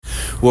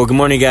Well, good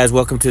morning, guys.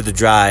 Welcome to The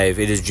Drive.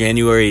 It is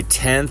January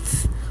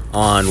 10th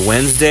on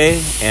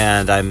Wednesday,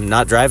 and I'm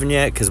not driving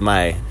yet because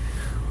my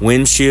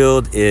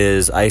windshield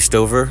is iced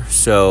over,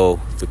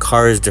 so the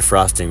car is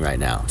defrosting right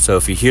now. So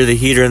if you hear the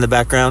heater in the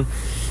background,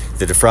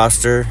 the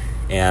defroster,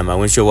 and my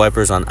windshield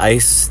wipers on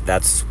ice,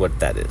 that's what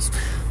that is.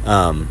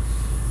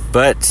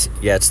 But,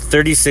 yeah, it's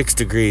 36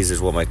 degrees is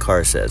what my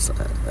car says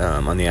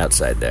on the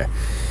outside there.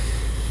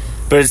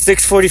 But it's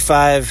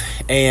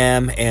 6:45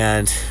 a.m.,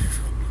 and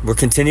we're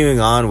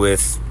continuing on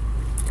with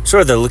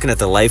sort of looking at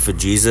the life of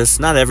Jesus.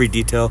 Not every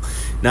detail,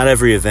 not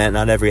every event,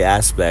 not every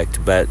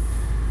aspect, but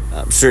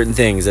certain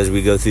things as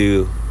we go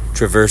through,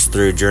 traverse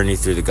through, journey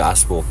through the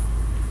gospel.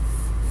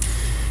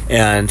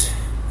 And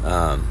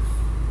I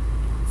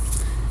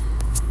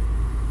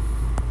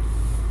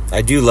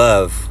do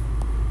love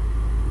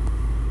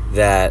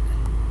that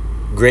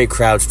great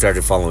crowd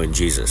started following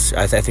Jesus.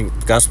 I think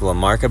the Gospel of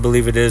Mark, I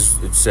believe it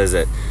is, it says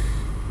that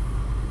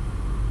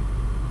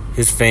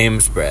his fame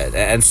spread.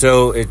 And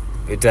so it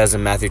does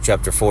in Matthew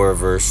chapter 4,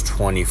 verse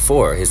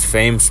 24. His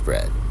fame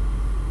spread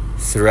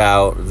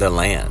throughout the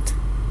land.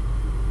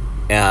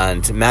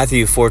 And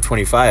Matthew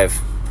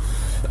 4:25,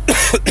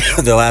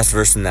 the last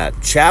verse in that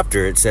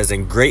chapter, it says,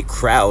 and great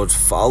crowds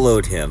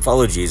followed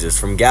Jesus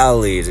from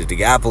Galilee to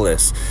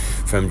Decapolis,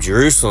 from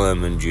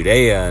Jerusalem and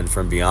Judea, and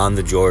from beyond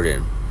the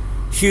Jordan.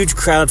 Huge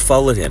crowd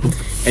followed him.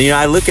 And,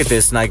 I look at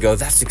this and I go,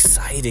 that's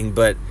exciting,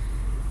 but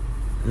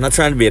I'm not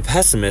trying to be a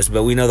pessimist,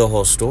 but we know the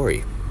whole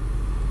story.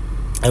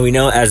 And we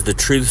know as the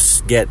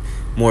truths get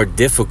more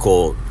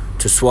difficult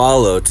to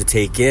swallow, to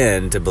take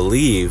in, to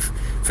believe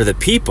for the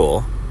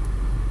people,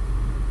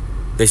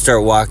 they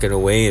start walking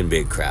away in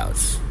big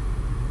crowds.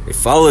 They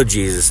follow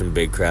Jesus in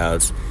big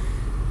crowds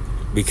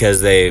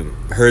because they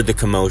heard the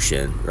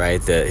commotion,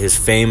 right? His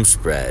fame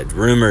spread,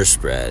 rumors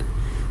spread,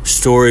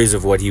 stories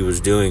of what he was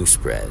doing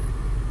spread.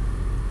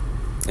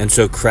 And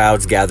so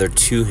crowds gathered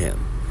to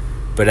him.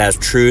 But as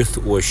truth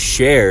was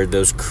shared,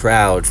 those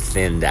crowds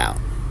thinned out.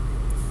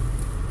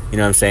 You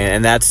know what I'm saying?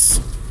 And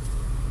that's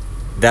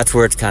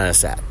where it's kind of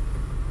sad.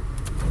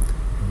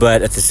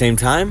 But at the same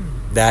time,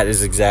 that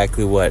is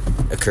exactly what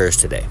occurs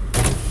today.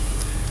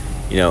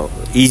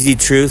 Easy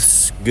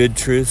truths, good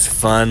truths,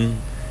 fun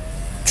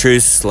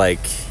truths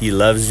like he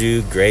loves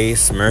you,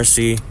 grace,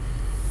 mercy.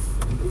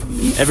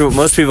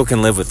 Most people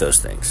can live with those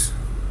things.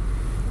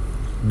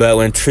 But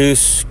when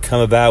truths come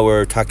about,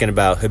 we're talking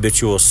about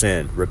habitual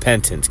sin,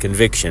 repentance,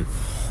 conviction,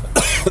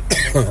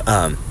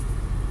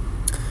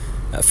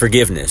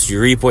 forgiveness.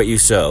 You reap what you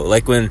sow.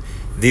 Like when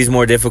these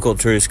more difficult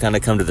truths kind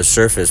of come to the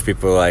surface,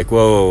 people are like,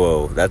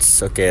 whoa,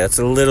 that's okay. That's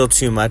a little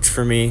too much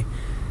for me.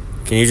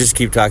 Can you just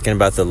keep talking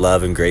about the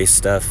love and grace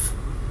stuff?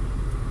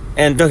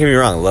 And don't get me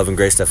wrong, love and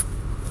grace stuff,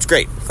 it's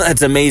great.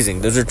 That's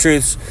amazing. Those are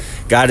truths.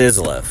 God is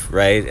love,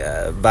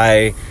 right?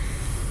 By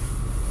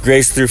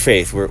grace through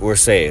faith, we're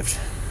saved.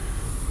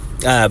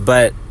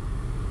 But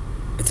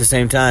at the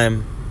same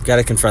time, got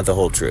to confront the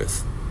whole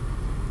truth.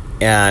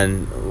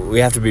 And we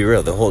have to be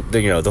real. The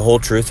whole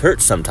truth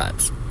hurts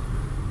sometimes.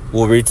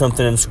 We'll read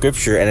something in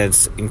Scripture and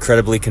it's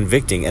incredibly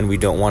convicting and we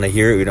don't want to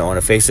hear it, we don't want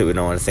to face it, we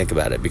don't want to think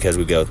about it because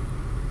we go,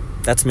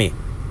 that's me.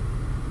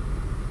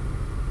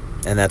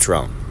 And that's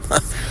wrong.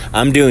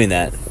 I'm doing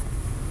that.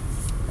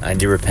 I need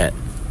to repent.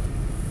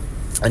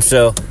 And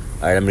so, all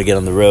right, I'm going to get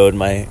on the road.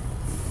 I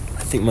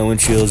think my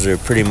windshields are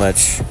pretty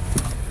much,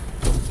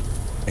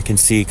 I can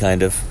see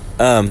kind of.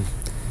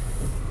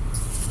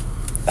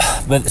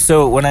 But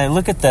so when I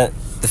look at the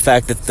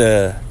fact that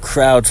the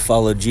crowds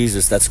followed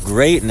Jesus, that's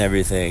great and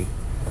everything.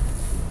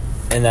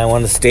 And I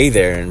want to stay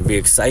there and be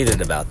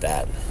excited about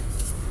that.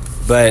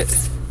 But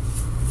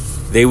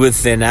they would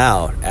thin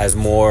out as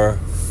more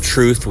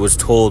truth was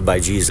told by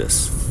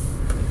Jesus.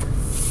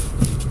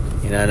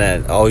 And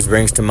that always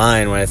brings to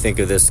mind when I think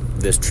of this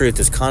truth,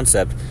 this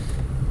concept,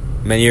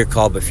 many are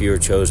called but few are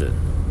chosen.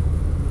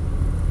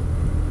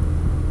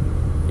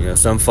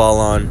 Some fall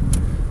on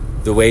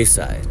the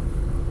wayside,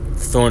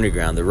 thorny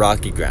ground, the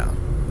rocky ground,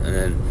 and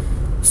then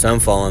some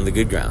fall on the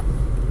good ground,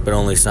 but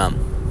only some.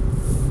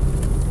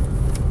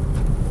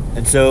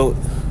 And so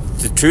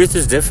the truth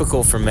is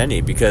difficult for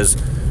many because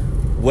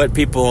what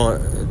people,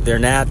 their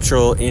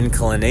natural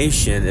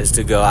inclination is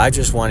to go, I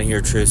just want to hear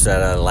truths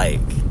that I like.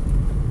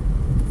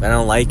 If I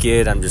don't like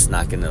it, I'm just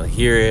not going to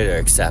hear it or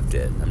accept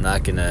it. I'm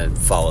not going to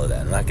follow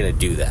that. I'm not going to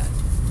do that.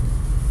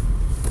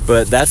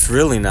 But that's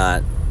really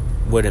not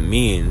what it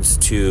means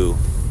to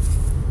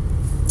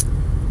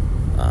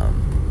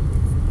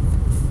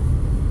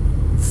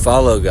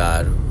follow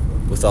God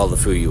with all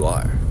of who you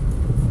are.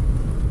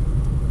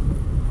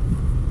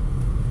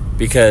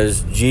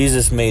 Because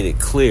Jesus made it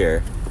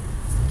clear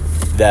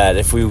that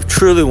if we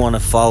truly want to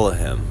follow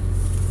him,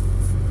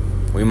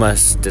 we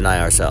must deny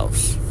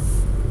ourselves,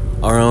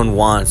 our own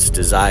wants,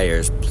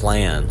 desires,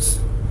 plans,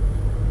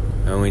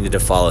 and we need to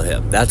follow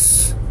him.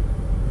 That's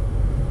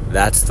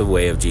the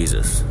way of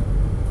Jesus.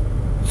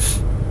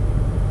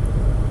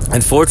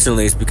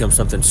 Unfortunately, it's become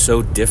something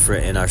so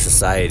different in our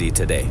society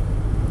today.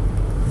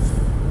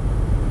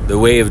 The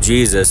way of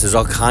Jesus is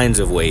all kinds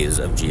of ways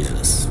of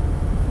Jesus.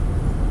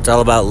 It's all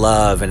about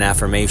love and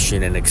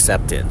affirmation and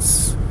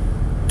acceptance.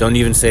 Don't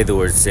even say the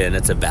word sin.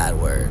 It's a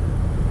bad word.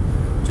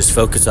 Just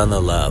focus on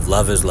the love.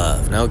 Love is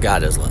love. No,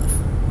 God is love.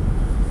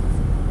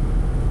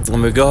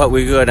 When we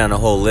go down a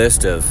whole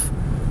list of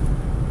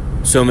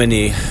so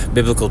many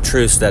biblical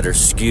truths that are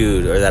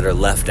skewed or that are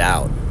left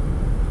out.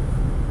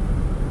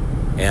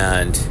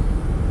 And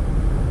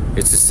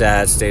it's a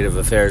sad state of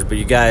affairs. But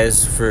you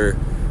guys, for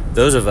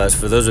those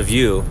of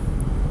you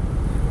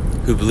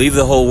who believe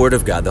the whole Word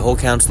of God, the whole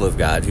counsel of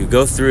God, who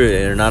go through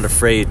it and are not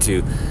afraid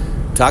to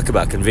talk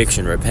about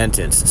conviction,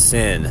 repentance,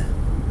 sin,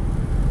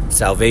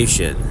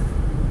 salvation,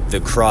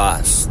 the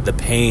cross, the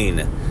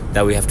pain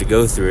that we have to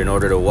go through in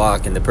order to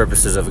walk in the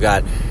purposes of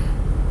God,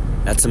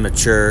 that's a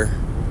mature,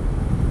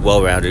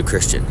 well-rounded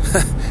Christian.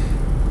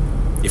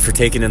 If you're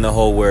taking in the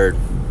whole Word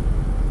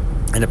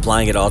and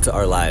applying it all to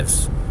our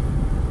lives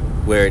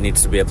where it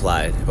needs to be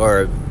applied,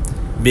 or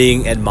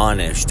being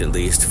admonished, at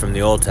least from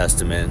the Old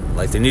Testament,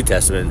 like the New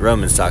Testament,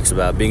 Romans talks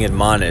about being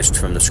admonished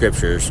from the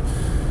Scriptures,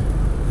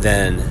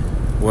 then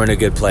we're in a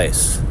good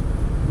place.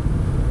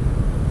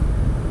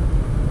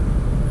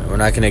 We're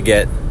not going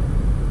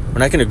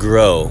to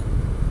grow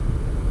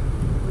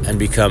and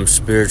become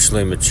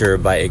spiritually mature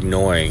by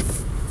ignoring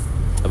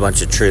a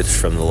bunch of truths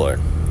from the Lord.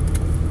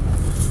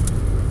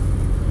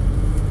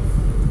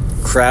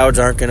 Crowds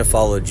aren't going to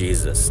follow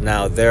Jesus.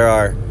 Now, there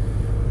are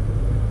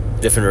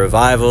different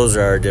revivals,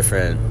 there are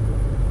different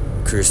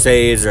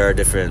crusades, there are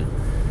different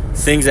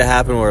things that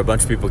happen where a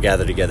bunch of people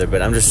gather together,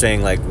 but I'm just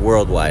saying, like,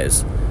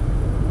 world-wise.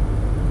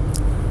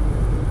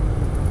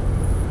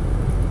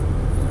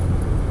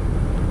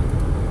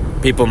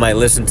 People might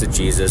listen to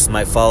Jesus,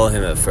 might follow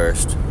him at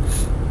first,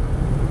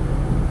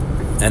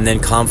 and then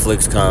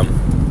conflicts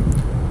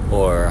come,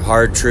 or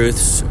hard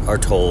truths are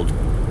told,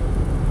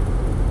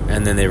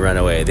 and then they run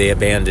away. They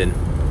abandon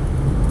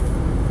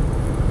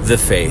the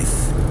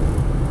faith.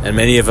 And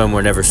many of them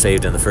were never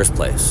saved in the first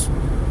place.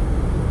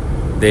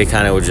 They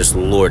kind of were just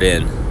lured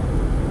in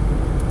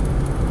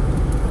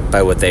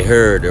by what they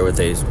heard or what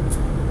they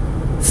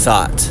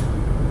thought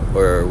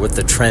or what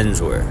the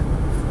trends were.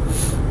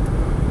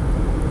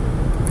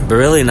 But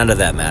really, none of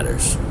that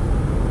matters.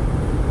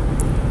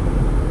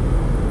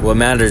 What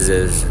matters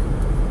is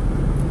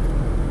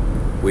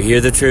we hear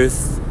the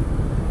truth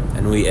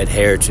and we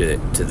adhere to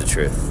the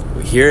truth.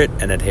 We hear it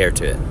and adhere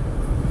to it.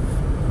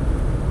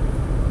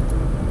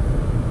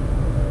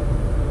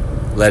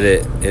 Let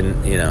it,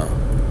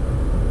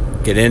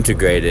 get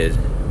integrated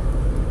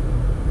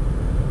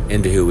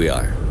into who we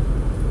are.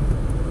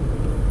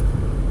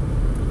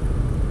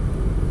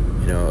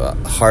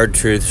 Hard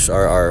truths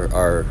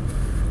are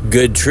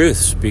good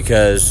truths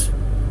because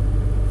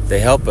they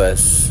help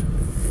us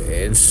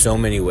in so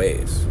many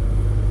ways.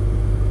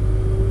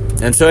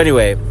 And so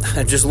anyway,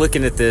 just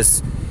looking at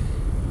this,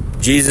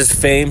 Jesus'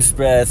 fame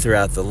spread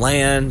throughout the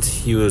land.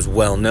 He was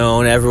well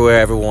known everywhere.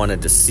 Everyone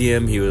wanted to see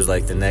him. He was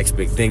like the next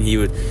big thing. He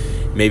would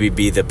maybe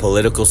be the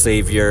political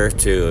savior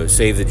to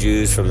save the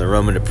Jews from the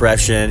Roman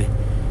oppression.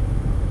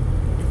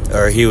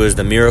 Or he was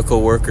the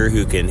miracle worker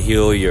who can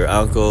heal your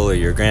uncle or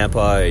your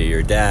grandpa or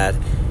your dad.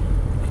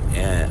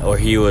 Or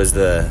he was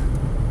the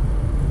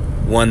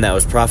one that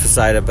was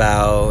prophesied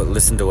about.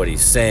 Listen to what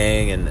he's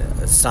saying,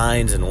 and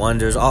signs and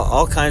wonders.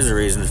 All kinds of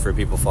reasons for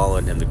people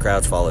following him. The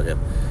crowds followed him.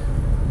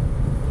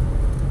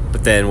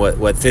 But then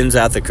what thins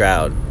out the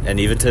crowd, and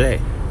even today,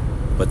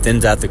 what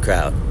thins out the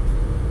crowd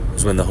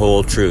is when the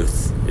whole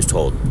truth is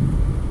told.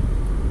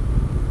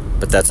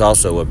 But that's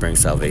also what brings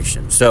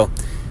salvation. So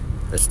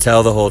let's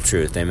tell the whole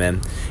truth.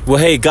 Amen. Well,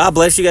 hey, God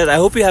bless you guys. I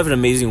hope you have an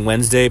amazing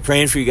Wednesday.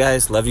 Praying for you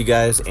guys. Love you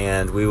guys.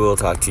 And we will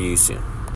talk to you soon.